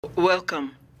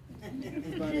Welcome.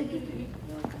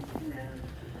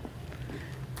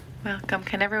 Welcome.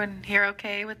 Can everyone hear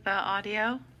okay with the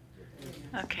audio?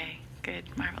 Okay, good,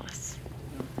 marvelous.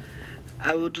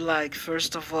 I would like,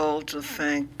 first of all, to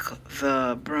thank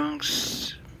the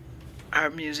Bronx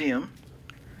Art Museum,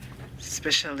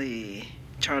 especially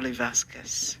Charlie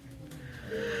Vasquez.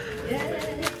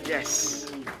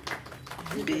 Yes,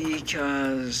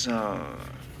 because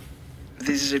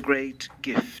this is a great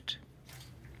gift.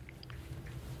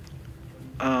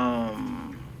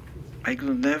 I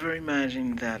could never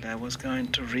imagine that I was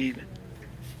going to read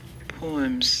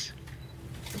poems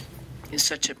in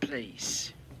such a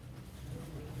place.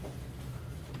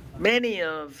 Many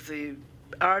of the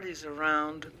artists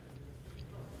around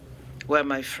were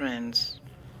my friends,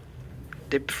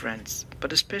 deep friends,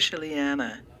 but especially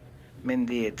Anna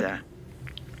Mendieta,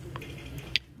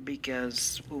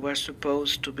 because we were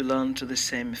supposed to belong to the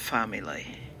same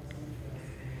family.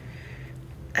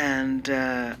 And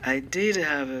I did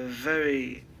have a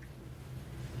very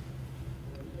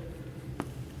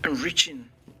enriching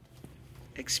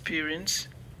experience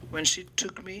when she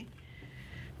took me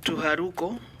to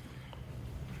Jaruco,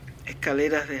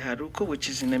 Escaleras de Jaruco, which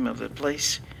is the name of the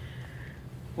place,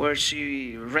 where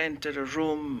she rented a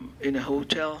room in a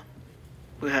hotel.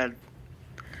 We had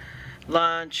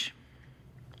lunch,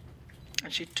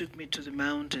 and she took me to the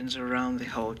mountains around the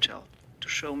hotel to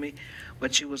show me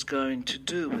what she was going to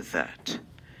do with that.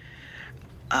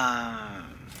 I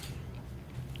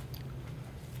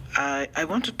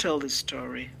want to tell this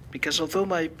story because although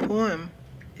my poem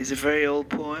is a very old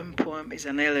poem is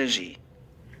an elegy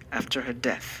after her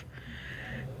death.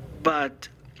 But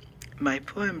my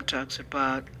poem talks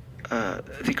about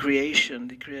the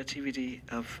creativity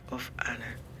of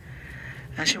Anna.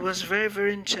 And she was very,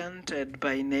 very enchanted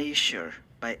by nature,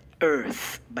 by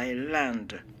earth, by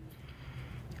land.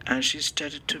 And she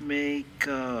started to make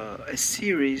a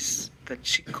series that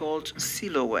she called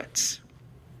silhouettes.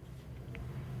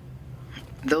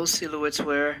 Those silhouettes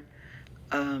were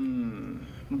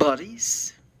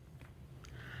bodies,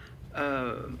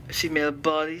 female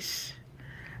bodies,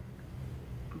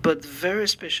 but very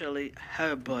especially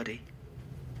her body.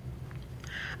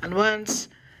 And once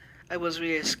I was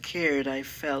really scared, I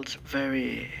felt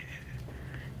when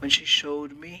she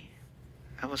showed me,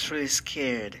 I was really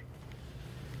scared.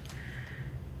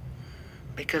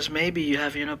 Because maybe you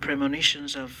have,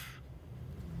 premonitions of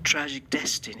tragic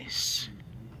destinies.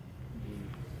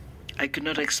 I could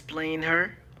not explain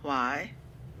her why.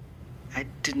 I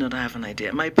did not have an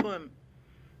idea. My poem,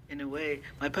 in a way,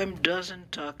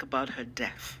 doesn't talk about her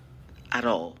death at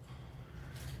all.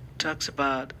 It talks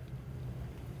about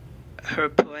her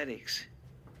poetics.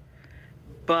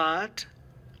 But,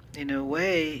 in a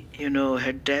way,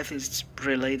 her death is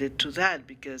related to that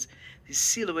because the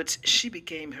silhouettes, she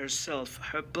became herself.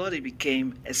 Her body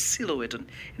became a silhouette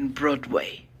in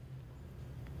Broadway.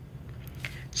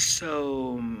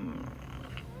 So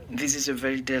this is a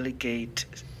very delicate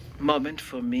moment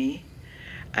for me.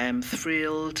 I am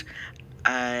thrilled.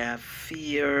 I have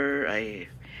fear.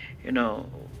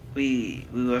 We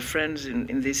were friends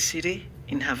in this city,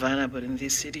 in Havana, but in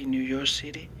this city, New York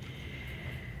City.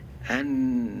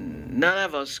 And none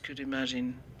of us could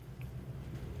imagine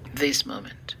this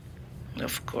moment,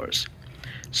 of course.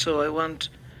 So I want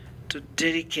to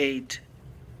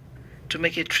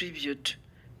make a tribute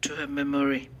to her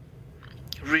memory,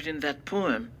 reading that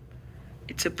poem.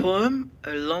 It's a poem,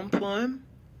 a long poem.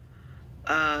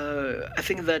 I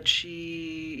think that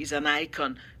she is an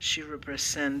icon. She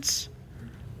represents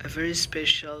a very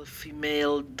special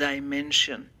female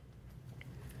dimension.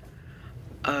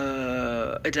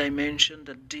 A dimension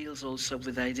that deals also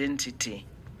with identity.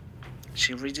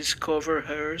 She rediscovered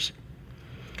hers,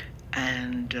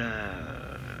 and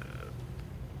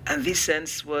this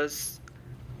sense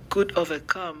could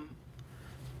overcome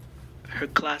her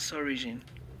class origin,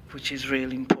 which is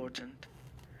really important.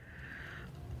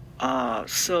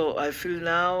 So I feel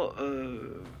now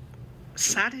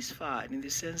satisfied in the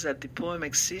sense that the poem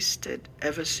existed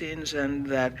ever since and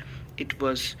that it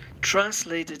was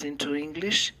translated into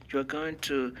English. You're going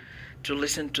to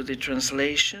listen to the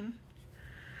translation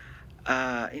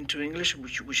into English,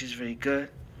 which is very good,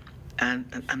 and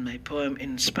my poem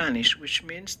in Spanish, which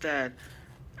means that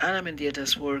Ana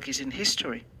Mendieta's work is in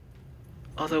history.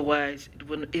 Otherwise,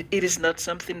 it is not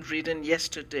something written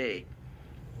yesterday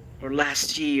or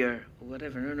last year or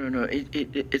whatever. No.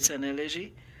 It's an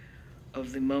elegy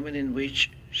of the moment in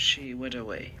which she went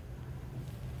away.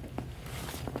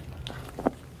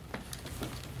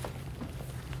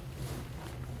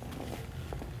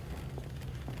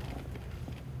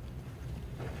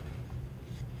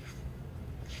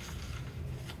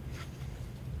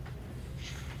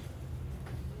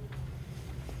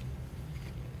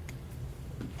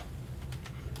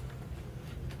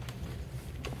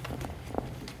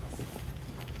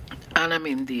 Ana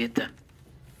Mendieta.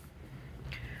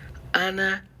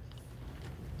 Ana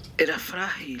era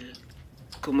frágil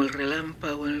como el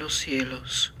relámpago en los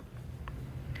cielos.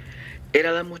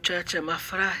 Era la muchacha más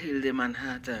frágil de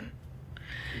Manhattan,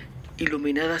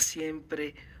 iluminada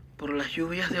siempre por las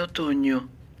lluvias de otoño,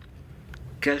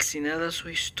 calcinada su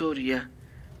historia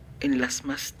en las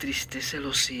más tristes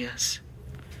celosías.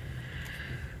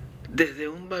 Desde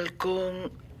un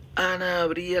balcón, Ana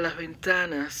abría las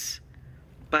ventanas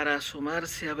para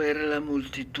asomarse a ver a la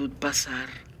multitud pasar.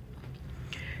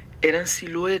 Eran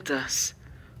siluetas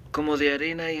como de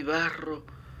arena y barro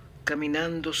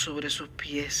caminando sobre sus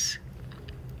pies.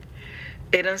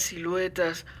 Eran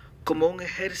siluetas como un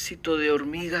ejército de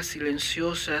hormigas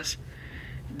silenciosas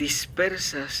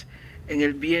dispersas en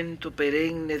el viento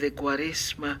perenne de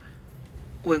Cuaresma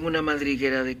o en una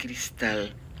madriguera de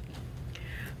cristal.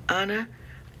 Ana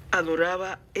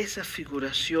adoraba esas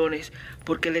figuraciones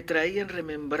porque le traían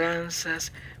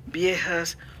remembranzas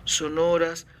viejas,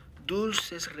 sonoras,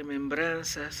 dulces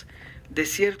remembranzas de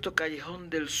cierto callejón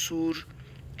del sur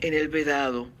en el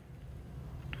Vedado.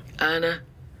 Ana,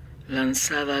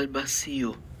 lanzada al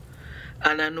vacío,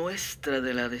 Ana nuestra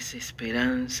de la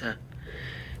desesperanza,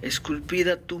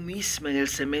 esculpida tú misma en el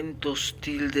cemento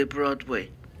hostil de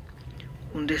Broadway.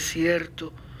 Un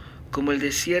desierto como el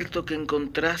desierto que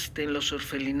encontraste en los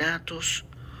orfelinatos,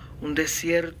 un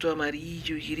desierto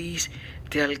amarillo y gris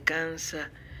te alcanza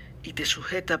y te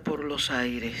sujeta por los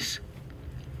aires.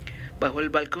 Bajo el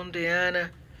balcón de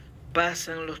Ana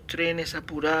pasan los trenes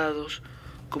apurados,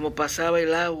 como pasaba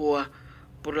el agua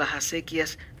por las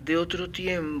acequias de otro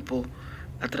tiempo,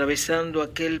 atravesando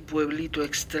aquel pueblito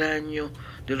extraño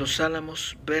de los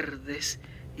álamos verdes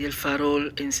y el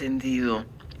farol encendido.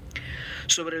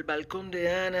 Sobre el balcón de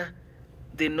Ana,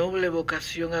 de noble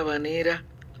vocación habanera,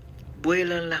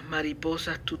 vuelan las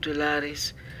mariposas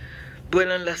tutelares,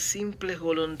 vuelan las simples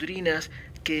golondrinas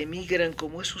que emigran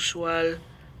como es usual,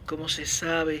 como se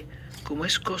sabe, como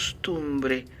es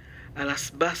costumbre, a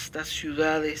las vastas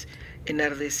ciudades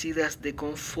enardecidas de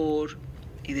confort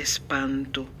y de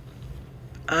espanto.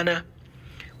 Ana,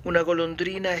 una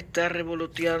golondrina está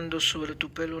revoloteando sobre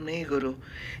tu pelo negro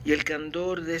y el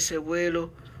candor de ese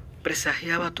vuelo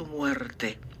presagiaba tu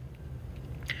muerte.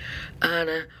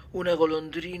 Ana, una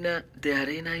golondrina de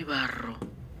arena y barro.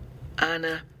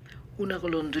 Ana, una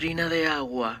golondrina de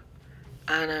agua.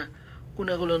 Ana,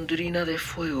 una golondrina de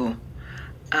fuego.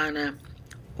 Ana,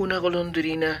 una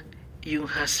golondrina y un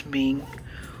jazmín.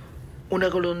 Una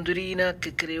golondrina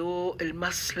que creó el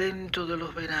más lento de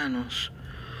los veranos.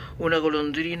 Una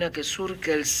golondrina que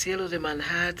surca el cielo de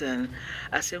Manhattan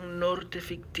hacia un norte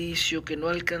ficticio que no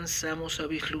alcanzamos a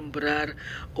vislumbrar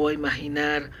o a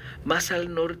imaginar, más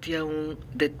al norte aún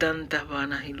de tantas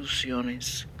vanas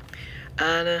ilusiones.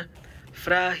 Ana,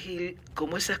 frágil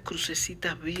como esas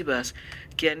crucecitas vivas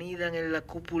que anidan en la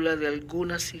cúpula de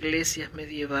algunas iglesias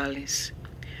medievales.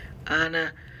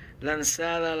 Ana,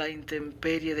 lanzada a la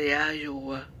intemperie de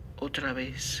Iowa otra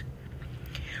vez.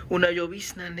 Una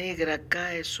llovizna negra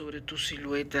cae sobre tu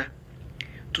silueta.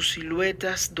 Tus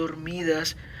siluetas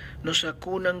dormidas nos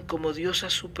acunan como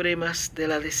diosas supremas de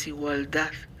la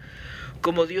desigualdad,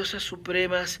 como diosas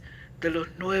supremas de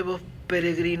los nuevos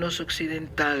peregrinos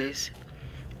occidentales.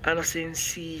 Ana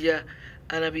sencilla,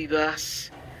 Ana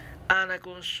vivaz, Ana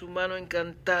con su mano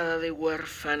encantada de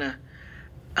huérfana,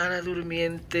 Ana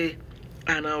durmiente,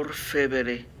 Ana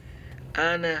orfebre,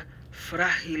 Ana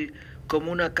frágil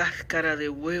como una cáscara de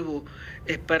huevo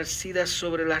esparcida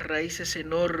sobre las raíces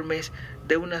enormes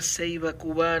de una ceiba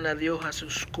cubana de hojas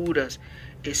oscuras,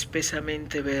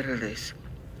 espesamente verdes.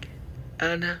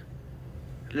 Ana,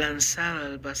 lanzada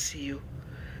al vacío.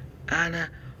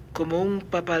 Ana, como un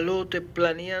papalote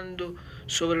planeando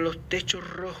sobre los techos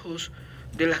rojos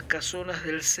de las casonas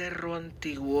del cerro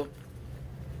antiguo.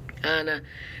 Ana,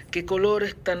 qué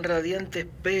colores tan radiantes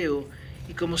veo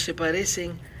y cómo se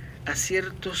parecen a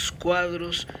ciertos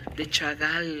cuadros de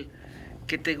Chagall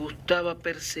que te gustaba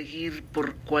perseguir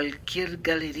por cualquier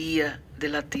galería de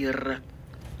la tierra.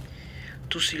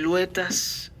 Tus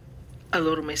siluetas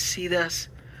adormecidas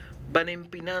van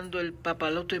empinando el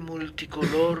papalote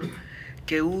multicolor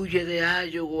que huye de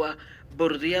Iowa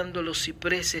bordeando los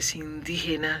cipreses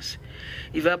indígenas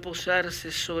y va a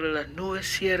posarse sobre las nubes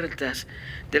ciertas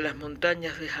de las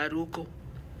montañas de Jaruco,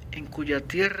 en cuya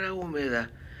tierra húmeda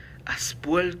has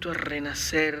vuelto a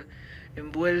renacer,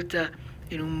 envuelta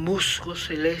en un musgo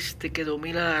celeste que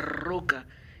domina la roca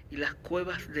y las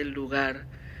cuevas del lugar,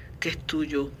 que es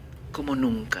tuyo como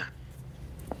nunca.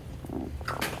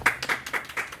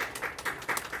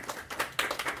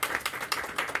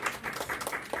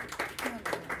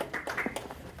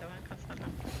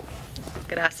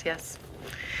 Gracias.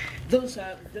 Those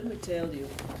are, let me tell you,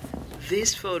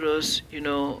 these photos,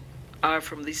 are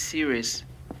from this series,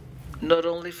 not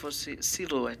only for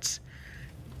silhouettes,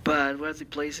 but were the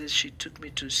places she took me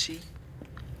to see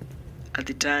at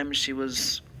the time she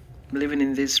was living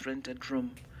in this rented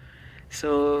room.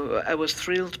 So I was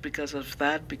thrilled because of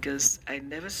that, because I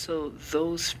never saw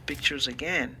those pictures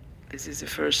again. This is the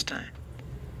first time.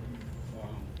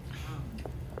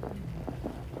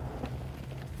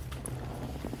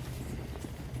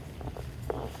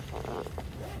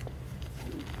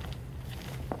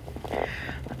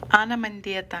 Ana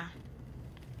Mendieta.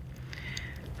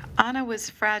 Ana was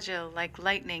fragile like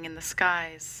lightning in the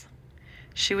skies.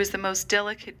 She was the most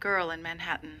delicate girl in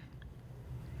Manhattan.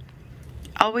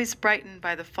 Always brightened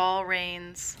by the fall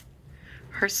rains,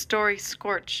 her story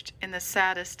scorched in the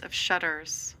saddest of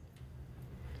shudders.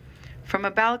 From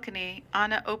a balcony,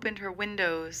 Ana opened her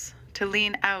windows to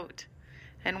lean out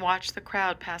and watch the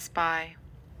crowd pass by.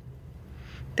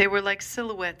 They were like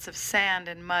silhouettes of sand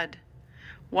and mud,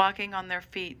 walking on their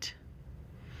feet.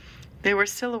 They were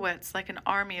silhouettes like an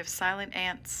army of silent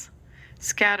ants,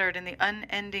 scattered in the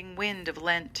unending wind of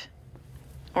Lent,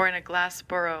 or in a glass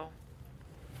burrow.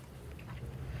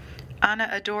 Ana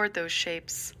adored those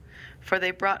shapes, for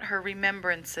they brought her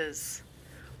remembrances,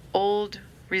 old,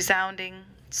 resounding,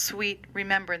 sweet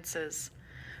remembrances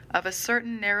of a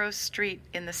certain narrow street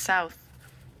in the south,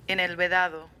 in El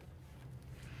Vedado.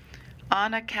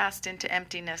 Ana cast into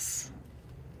emptiness,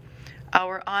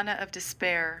 our Ana of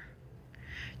despair,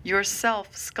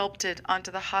 yourself sculpted onto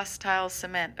the hostile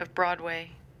cement of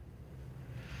Broadway.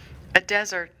 A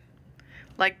desert,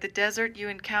 like the desert you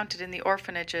encountered in the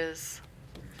orphanages.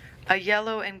 A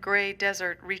yellow and gray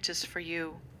desert reaches for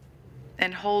you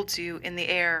and holds you in the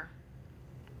air.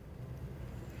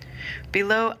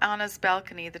 Below Ana's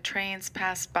balcony, the trains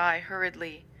passed by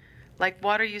hurriedly, like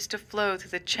water used to flow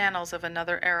through the channels of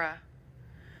another era,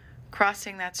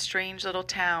 crossing that strange little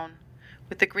town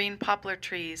with the green poplar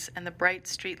trees and the bright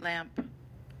street lamp.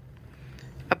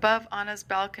 Above Ana's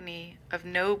balcony of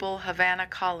noble Havana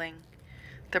calling,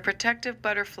 the protective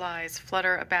butterflies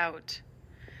flutter about.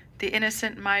 The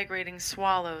innocent migrating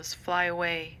swallows fly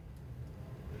away.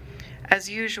 As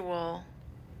usual,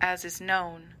 as is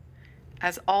known,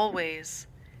 as always,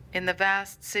 in the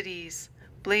vast cities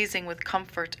blazing with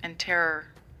comfort and terror.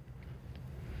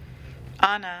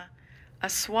 Ana, a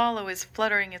swallow is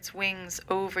fluttering its wings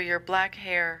over your black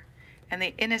hair, and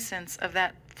the innocence of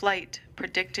that flight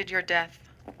predicted your death.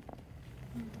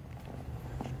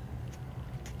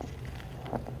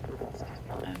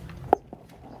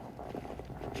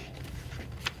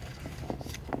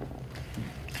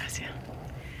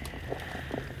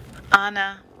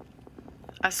 Ana,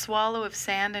 a swallow of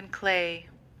sand and clay.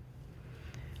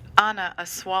 Ana, a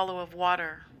swallow of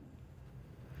water.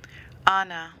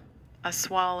 Ana, a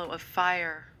swallow of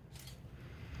fire.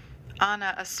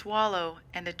 Ana, a swallow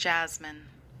and a jasmine.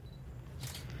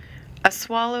 A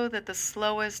swallow that the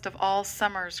slowest of all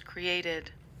summers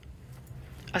created.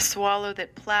 A swallow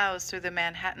that plows through the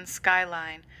Manhattan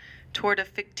skyline toward a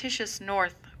fictitious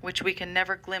north which we can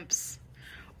never glimpse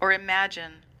or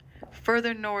imagine,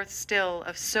 further north still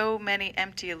of so many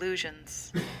empty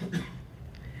illusions.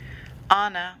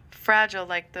 Ana, fragile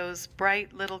like those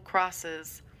bright little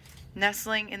crosses,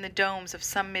 nestling in the domes of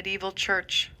some medieval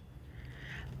church.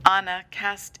 Ana,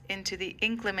 cast into the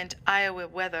inclement Iowa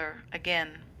weather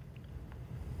again.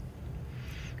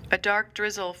 A dark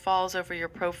drizzle falls over your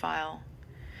profile.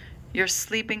 Your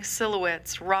sleeping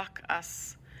silhouettes rock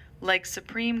us like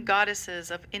supreme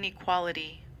goddesses of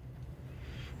inequality,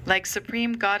 like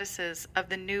supreme goddesses of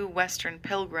the new Western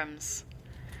pilgrims.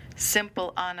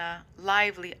 Simple Ana,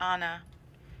 lively Ana,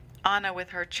 Ana with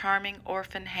her charming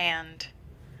orphan hand.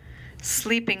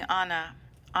 Sleeping Ana,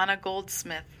 Ana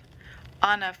Goldsmith,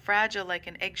 Ana fragile like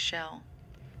an eggshell,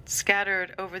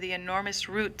 scattered over the enormous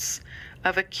roots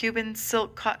of a Cuban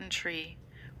silk cotton tree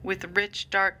with rich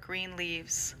dark green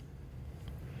leaves.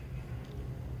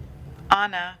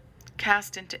 Ana,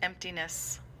 cast into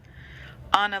emptiness.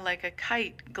 Ana like a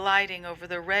kite gliding over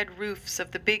the red roofs of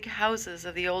the big houses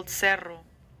of the old Cerro.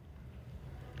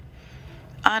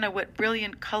 Ana, what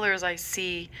brilliant colors I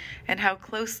see, and how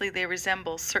closely they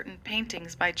resemble certain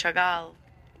paintings by Chagall,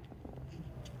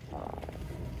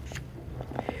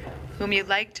 whom you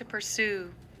like to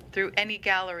pursue through any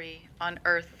gallery on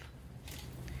earth.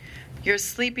 Your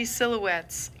sleepy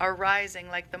silhouettes are rising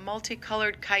like the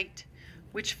multicolored kite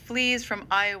which flees from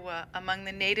Iowa among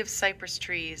the native cypress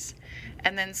trees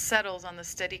and then settles on the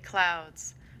steady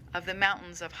clouds of the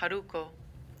mountains of Jaruco,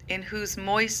 in whose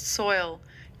moist soil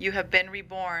you have been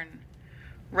reborn,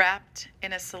 wrapped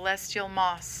in a celestial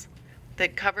moss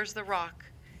that covers the rock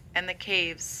and the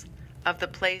caves of the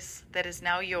place that is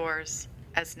now yours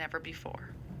as never before.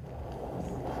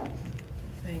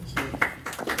 Thank you.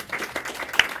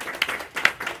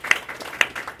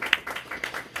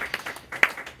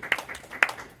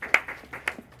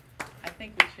 I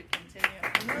think we should continue.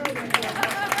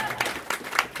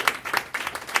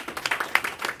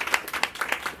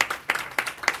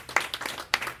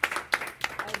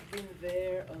 I've been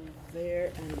there,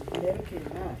 and never came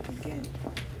back again.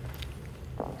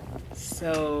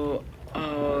 So,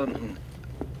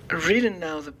 reading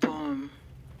now the poem,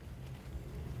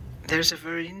 there's a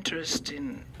very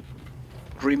interesting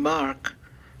remark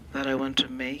that I want to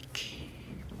make,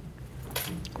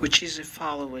 which is the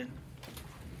following.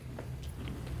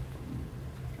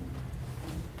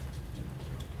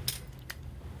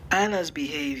 Anna's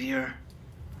behavior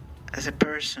as a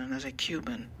person, as a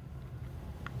Cuban,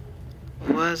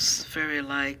 was very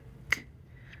like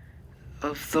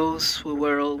of those who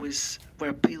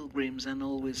were pilgrims and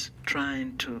always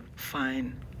trying to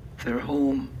find their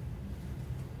home.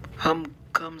 Home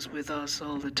comes with us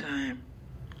all the time.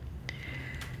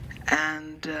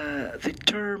 And the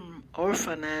term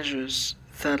orphanages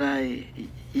that I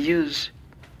use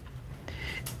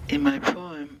in my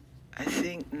poem, I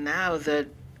think now that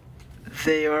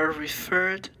they are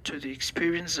referred to the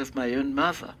experience of my own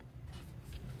mother,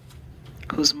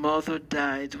 whose mother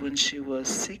died when she was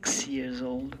 6 years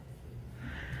old,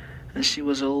 and she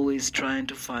was always trying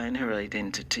to find her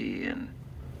identity, and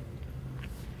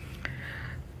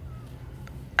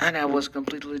I was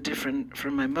completely different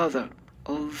from my mother,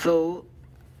 although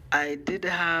I did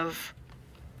have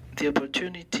the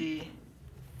opportunity,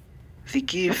 the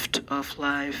gift of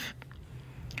life,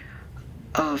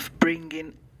 of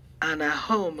bringing Anna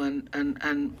home,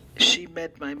 and she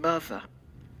met my mother.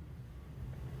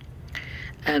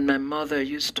 And my mother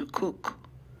used to cook.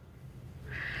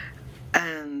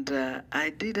 And I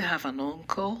did have an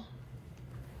uncle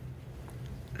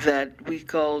that we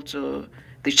called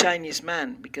the Chinese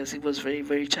man, because he was very,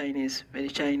 very Chinese, very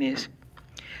Chinese.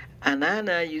 And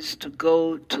Anna used to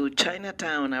go to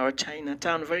Chinatown, our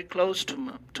Chinatown, very close to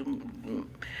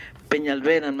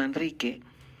Peñalver and Manrique.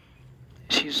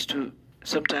 She used to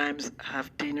sometimes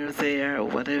have dinner there or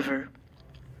whatever.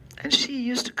 And she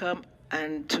used to come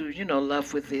and to,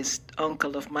 laugh with this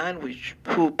uncle of mine,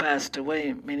 who passed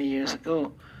away many years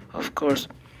ago, of course.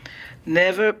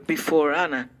 Never before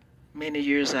Anna, many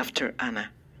years after Anna.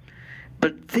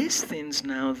 But these things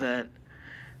now that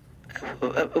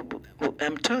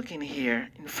I'm talking here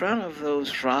in front of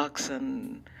those rocks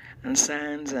and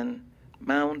sands and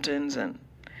mountains, and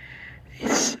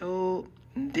it's so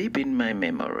deep in my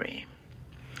memory.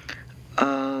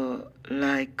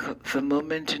 Like the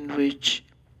moment in which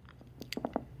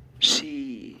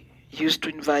she used to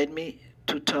invite me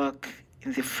to talk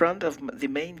in the front of the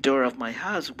main door of my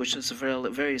house, which is a very,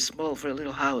 very small, very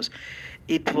little house.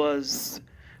 It was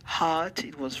hot,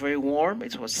 it was very warm,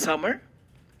 it was summer.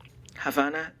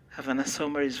 Havana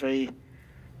summer is very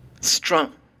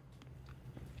strong.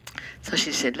 So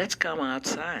she said, let's come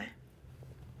outside.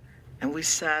 And we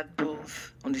sat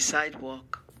both on the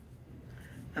sidewalk.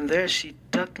 And there she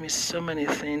taught me so many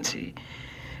things.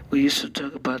 We used to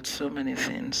talk about so many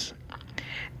things.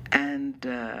 And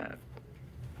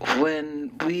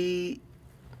when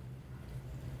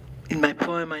in my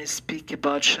poem I speak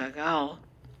about Chagall,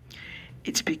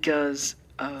 it's because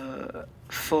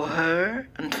for her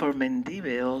and for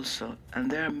Mendive also, and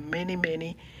there are many,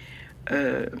 many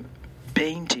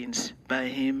paintings by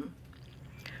him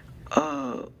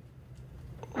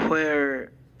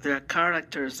where there are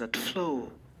characters that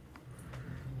flow.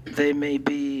 They may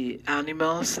be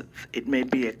animals, it may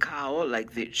be a cow,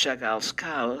 like the Chagall's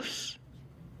cows,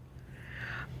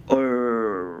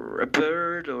 or a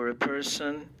bird or a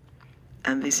person.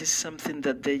 And this is something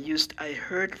that they used, I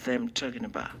heard them talking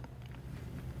about.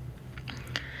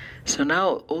 So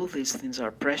now all these things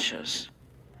are precious.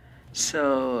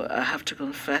 So I have to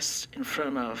confess in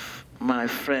front of my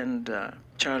friend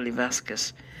Charlie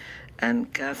Vasquez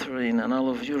and Catherine and all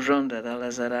of you, Rhonda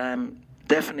Dallas, that I'm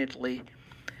definitely,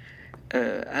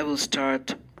 I will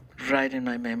start writing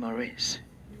my memories.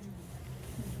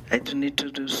 I do need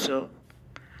to do so.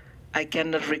 I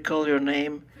cannot recall your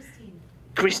name.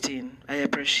 Christine, I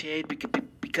appreciate,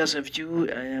 because of you,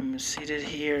 I am seated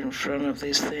here in front of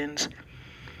these things.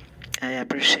 I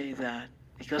appreciate that,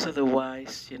 because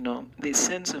otherwise, the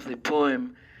sense of the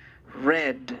poem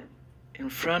read in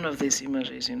front of these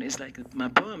images, it's like my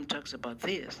poem talks about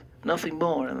this, nothing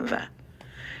more than that,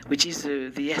 which is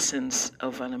the essence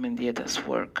of Ana Mendieta's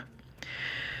work.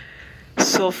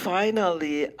 So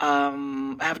finally,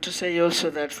 I have to say also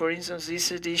that, for instance,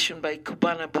 this edition by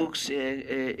Cubana Books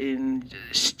in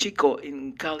Chico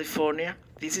in California,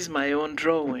 this is my own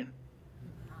drawing.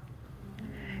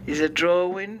 It's a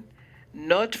drawing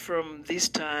not from these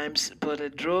times, but a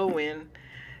drawing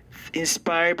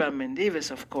inspired by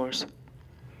Mendives, of course,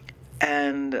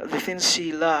 and the things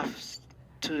she loves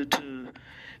to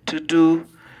do,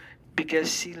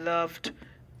 because she loved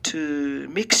to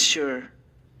mixture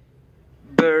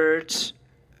birds,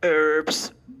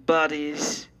 herbs,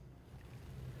 bodies,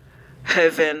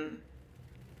 heaven,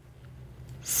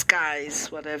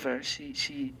 skies, whatever.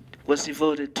 She was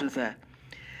devoted to that.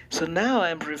 So now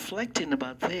I'm reflecting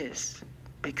about this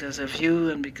because of you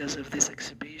and because of this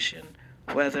exhibition,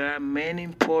 where there are many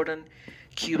important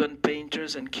Cuban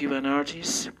painters and Cuban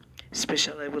artists.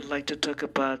 Especially I would like to talk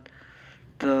about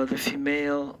the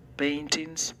female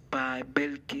paintings by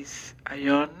Belkis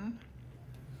Ayon,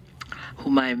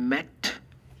 whom I met.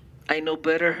 I know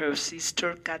better her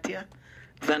sister, Katia,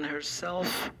 than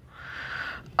herself.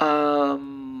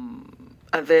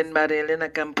 And then Maria Elena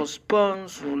Campos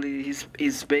Pons, who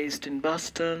is based in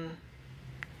Boston,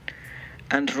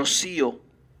 and Rocio,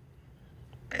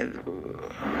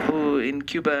 who in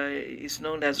Cuba is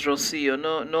known as Rocio,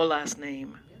 no last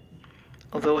name,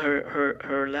 although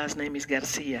her last name is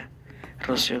Garcia,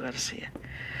 Rocio Garcia.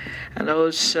 And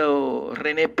also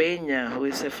René Peña, who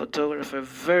is a photographer,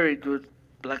 very good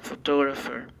black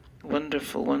photographer,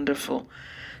 wonderful, wonderful.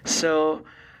 So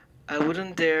I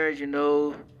wouldn't dare,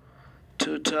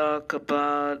 to talk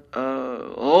about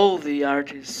all the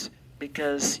artists,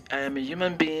 because I am a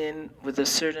human being with a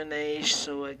certain age,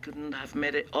 so I couldn't have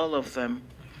met all of them.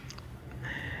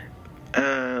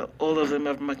 All of them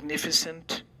are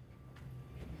magnificent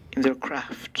in their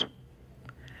craft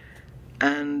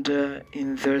and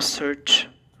in their search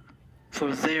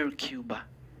for their Cuba,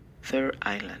 their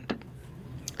island.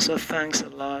 So thanks a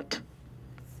lot.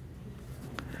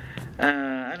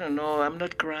 I don't know, I'm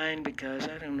not crying because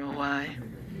I don't know why.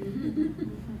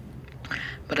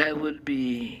 But I would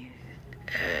be,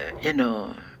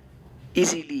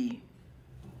 easily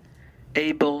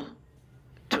able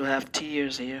to have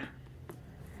tears here.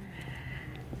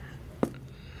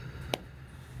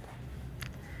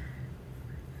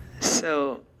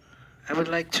 So I would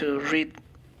like to read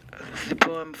the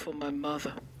poem for my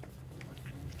mother.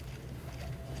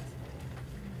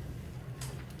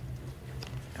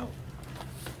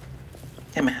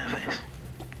 Let me have it.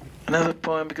 Another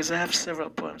poem, because I have several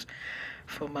poems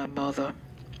for my mother.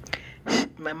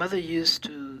 My mother used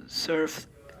to serve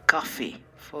coffee.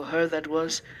 For her, that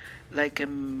was like a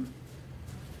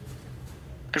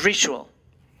ritual.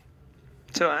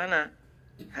 So Anna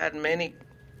had many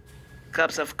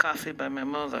cups of coffee by my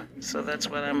mother. So that's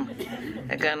what I'm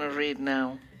gonna read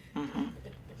now. Mm-hmm.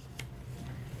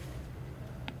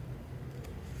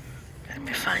 Let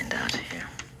me find out here.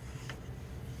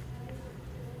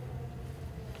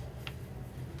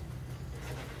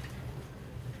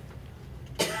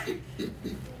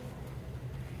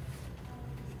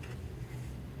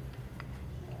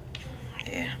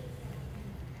 Yeah.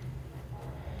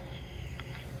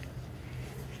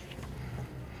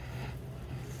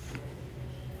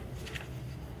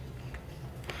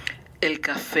 El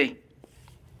café.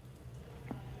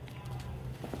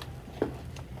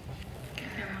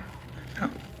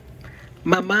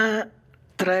 Mamá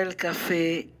trae el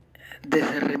café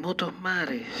desde remotos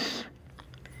mares,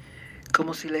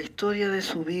 como si la historia de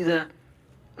su vida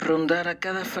rondara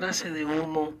cada frase de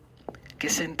humo que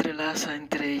se entrelaza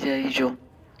entre ella y yo.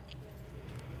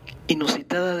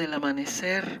 Inusitada del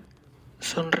amanecer,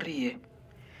 sonríe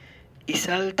y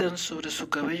saltan sobre su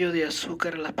cabello de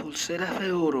azúcar las pulseras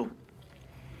de oro,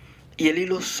 y el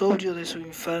hilo sobrio de su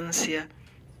infancia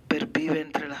pervive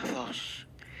entre las dos.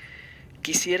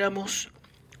 Quisiéramos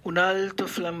un alto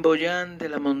flamboyán de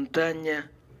la montaña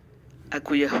a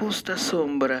cuya justa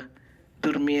sombra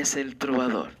durmiese el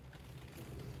trovador.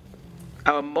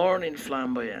 Our morning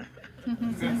flamboyant.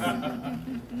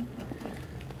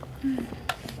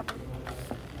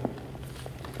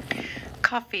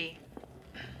 Coffee.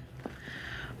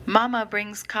 Mama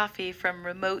brings coffee from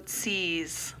remote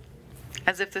seas,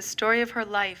 as if the story of her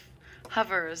life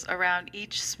hovers around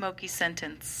each smoky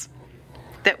sentence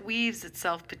that weaves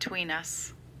itself between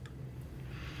us.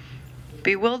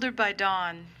 Bewildered by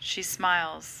dawn, she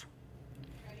smiles,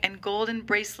 and golden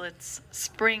bracelets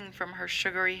spring from her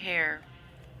sugary hair,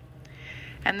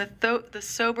 and the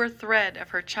sober thread of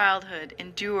her childhood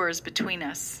endures between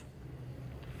us.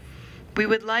 We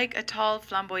would like a tall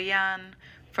flamboyant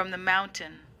from the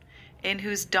mountain, in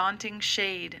whose daunting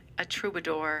shade a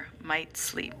troubadour might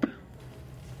sleep.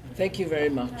 Thank you very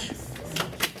much.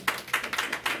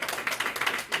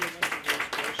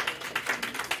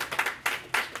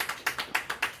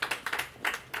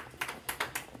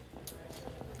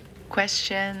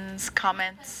 Questions,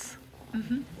 comments?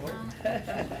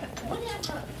 Whatever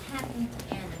happened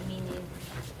to Anna? Meaning,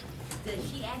 does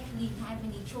she actually have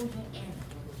any children? Anna?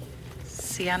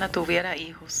 Si Ana tuviera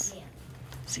hijos, Yeah.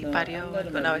 si No, parió I'm not a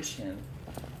alguna vez. magician.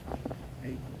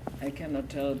 I cannot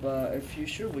tell about a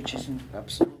future, which is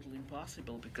absolutely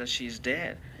impossible because she's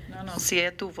dead. No, si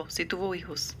ella tuvo, si tuvo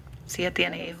hijos, si ella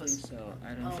tiene I don't hijos. think so.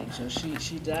 I don't think so.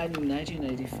 She died in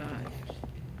 1985.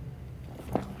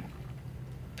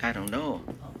 I don't know.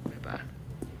 I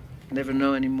never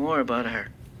know any more about her.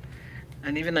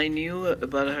 And even I knew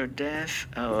about her death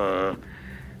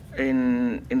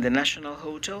in the National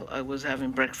Hotel. I was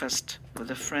having breakfast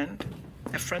with a friend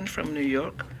from New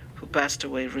York who passed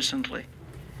away recently.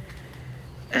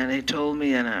 And he told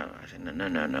me, and I said,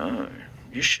 no,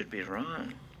 you should be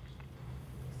wrong.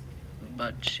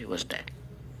 But she was dead.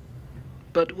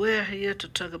 But we're here to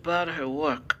talk about her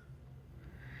work,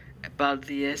 about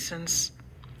the essence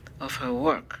of her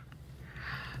work,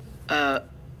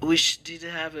 which did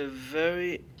have a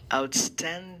very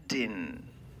outstanding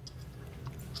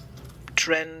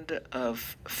trend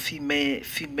of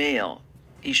female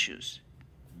issues.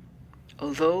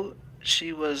 Although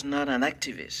she was not an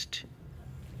activist,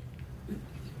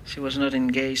 she was not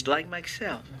engaged like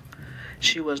myself.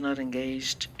 She was not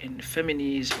engaged in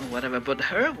feminism or whatever, but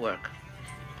her work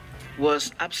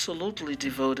was absolutely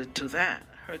devoted to that,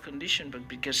 her condition, but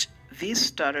because this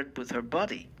started with her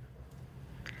body.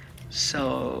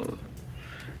 So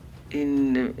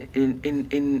in the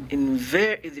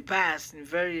past, in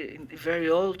very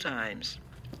old times.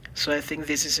 So I think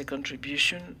this is a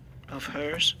contribution of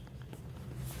hers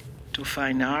to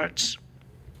fine arts,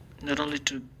 not only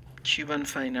to Cuban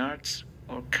fine arts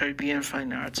or Caribbean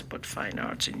fine arts, but fine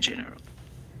arts in general.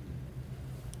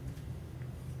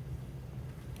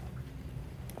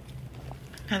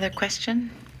 Another question?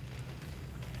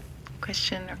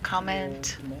 Question or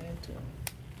comment?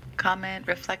 Comment,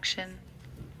 reflection?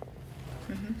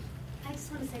 Mm-hmm. I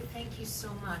just want to say thank you so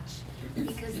much,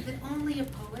 because that only a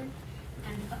poet,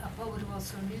 and a poet who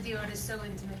also knew the artist so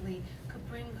intimately, could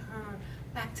bring her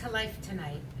back to life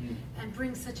tonight and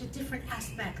bring such a different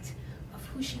aspect of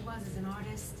who she was as an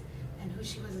artist and who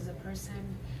she was as a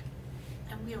person,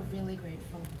 and we are really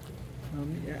grateful.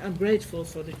 I'm grateful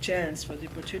for the chance, for the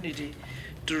opportunity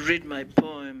to read my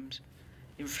poems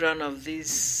in front of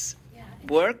this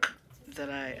work that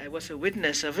I was a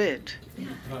witness of it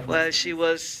while she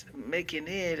was making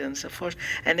it and so forth.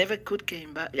 I never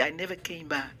came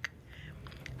back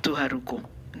to Haruko,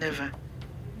 never.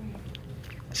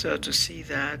 So to see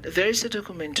that, there is a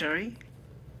documentary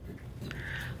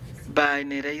by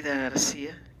Nereida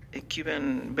Garcia, a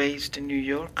Cuban based in New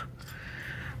York.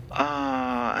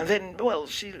 And then, well,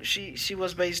 she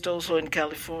was based also in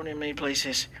California, many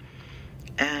places.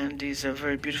 And it's a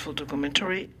very beautiful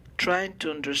documentary trying to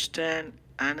understand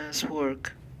Anna's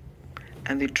work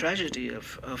and the tragedy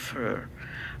of her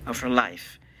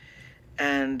life.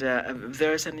 And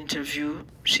there's an interview.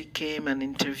 She came and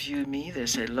interviewed me.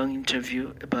 There's a long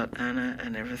interview about Anna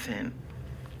and everything.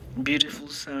 Beautiful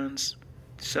sons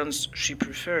she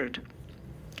preferred.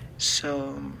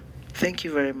 So thank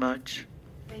you very much.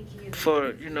 Thank you.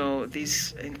 For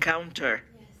this encounter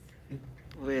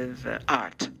with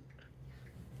art,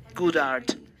 good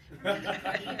art.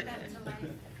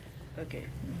 Okay.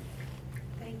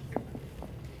 Thank you.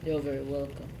 You're very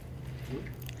welcome.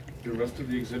 The rest of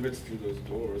the exhibits through those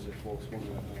doors, if folks want to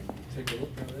take a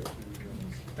look at it.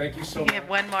 Thank you so much. Give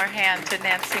one more hand to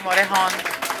Nancy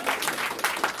Morejón.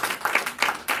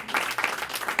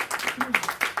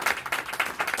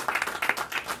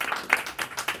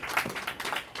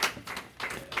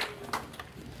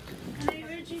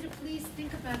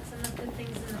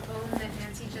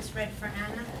 Read for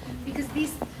Anna, because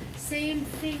these same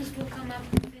things will come up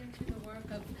into the work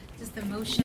of just the motion.